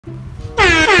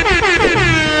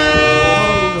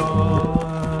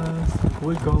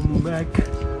Welcome back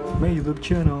my YouTube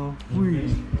channel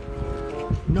with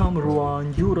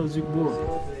 #1 Jurassic World.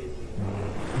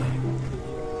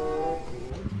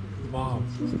 Wow,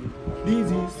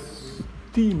 this is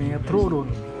Dimetrodon.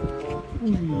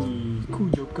 Cool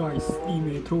job guys,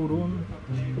 Dimetrodon.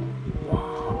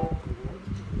 Wow,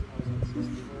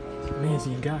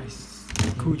 amazing guys,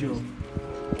 cool job.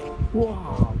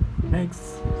 Wow,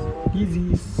 next, this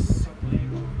is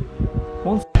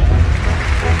Monster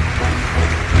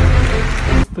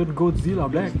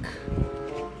Godzilla Black.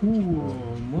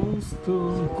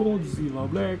 Monster Godzilla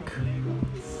Black.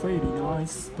 Very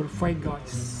nice, perfect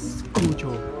guys, cool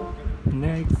job.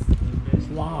 Next,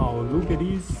 wow, look at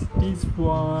this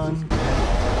one.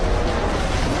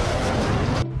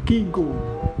 King Kong.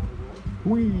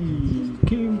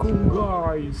 King Kong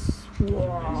guys.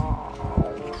 Wow,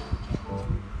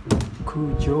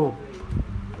 cool job.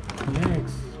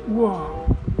 Next, wow,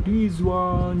 this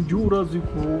one Jurassic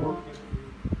World.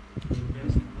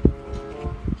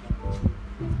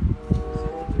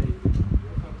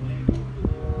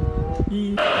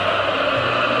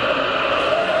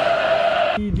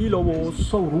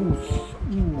 Dilophosaurus.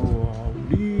 Wow,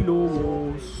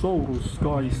 Dilophosaurus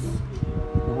guys.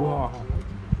 Wow,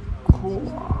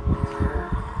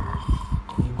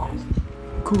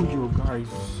 cool job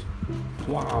guys.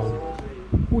 Wow,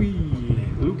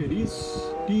 look at this.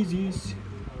 This is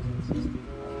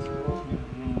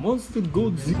Monster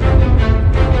Godzilla.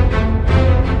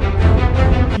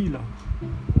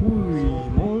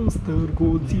 Monster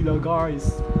Godzilla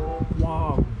guys.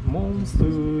 Wow,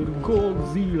 Monster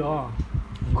Godzilla.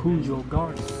 Cool job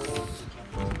guys.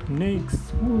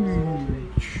 Next,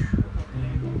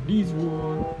 this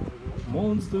one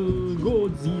Monster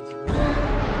Godzilla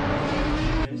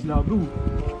blue.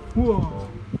 Wow,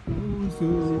 Monster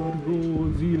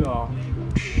Godzilla.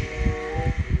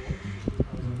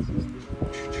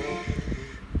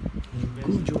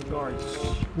 Good job guys.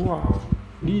 Wow,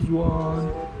 this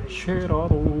one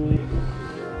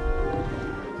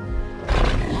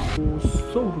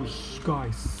Carcharodontosaurus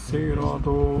guys.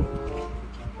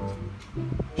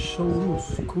 Carcharodontosaurus.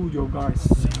 Cool job guys.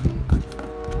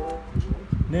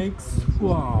 Next,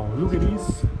 wow, look at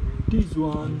this. This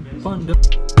one Panda.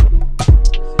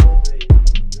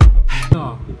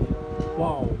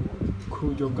 Wow,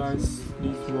 cool job guys.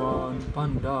 This one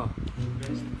Panda.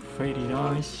 Very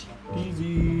nice. This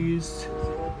is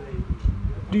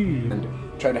and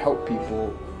try to help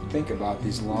people think about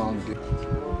these long.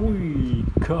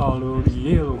 Color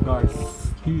yellow guys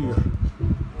here.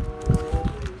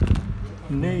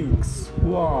 Next,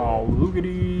 wow, look at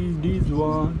this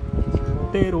one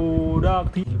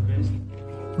Pterodactyl.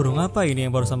 Burung apa ini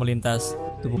yang barusan melintas?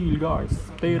 Guys,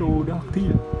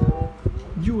 Pterodactyl.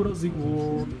 Jurassic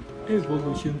World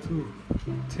Evolution 2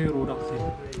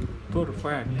 Pterodactyl.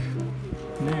 Perfect.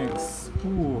 Next,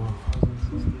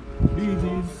 this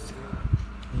is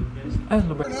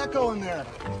elephant. An echo in there.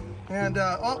 And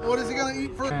oh, what is he gonna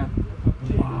eat first?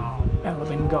 Wow,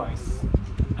 elephant guys.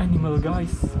 Animal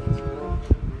guys.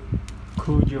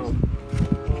 Cool job.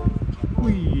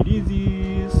 This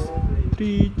is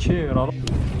Triceratops.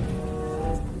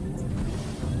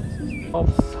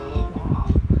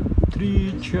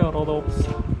 Triceratops.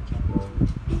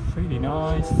 Very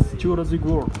nice. Jurassic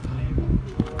World.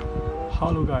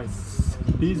 Hello guys.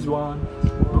 This one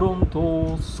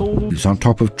Brontosaurus on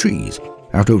top of trees,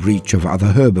 out of reach of other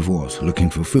herbivores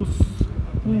looking for food.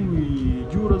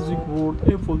 Jurassic World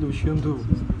Evolution 2.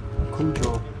 Cool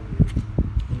job.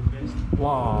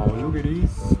 Wow, look at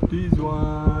this. This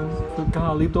one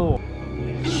Velociraptor.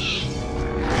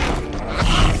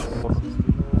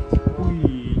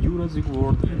 Jurassic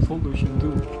World Evolution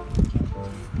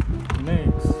 2.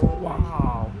 Next,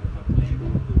 wow,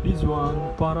 this one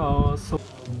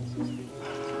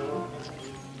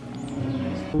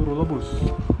Parasaurolophus.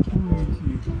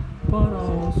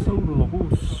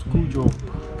 Parasaurolophus. Good job.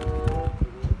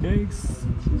 Next,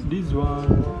 this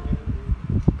one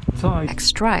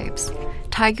stripes.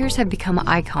 Tigers have become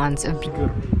icons of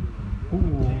tiger.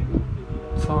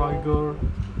 Tiger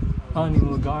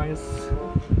animal guys.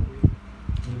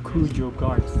 Cool job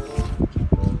guys.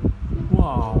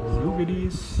 Wow, look at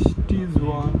this. This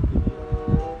one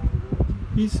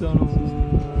is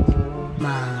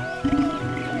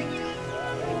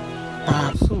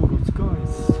Saurus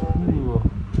guys.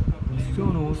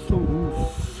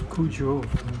 Spinosaurus. Cool job.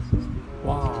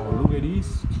 Wow, look at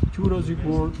this. Jurassic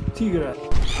World Tigre.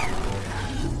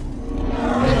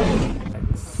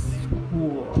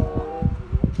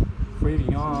 Very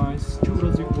nice.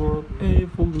 Jurassic World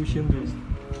Evolution 2.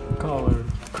 Color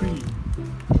green.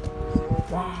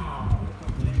 Wow.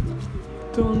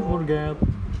 don't forget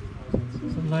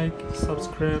like,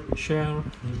 subscribe, share.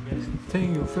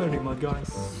 Thank you very much,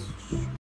 guys.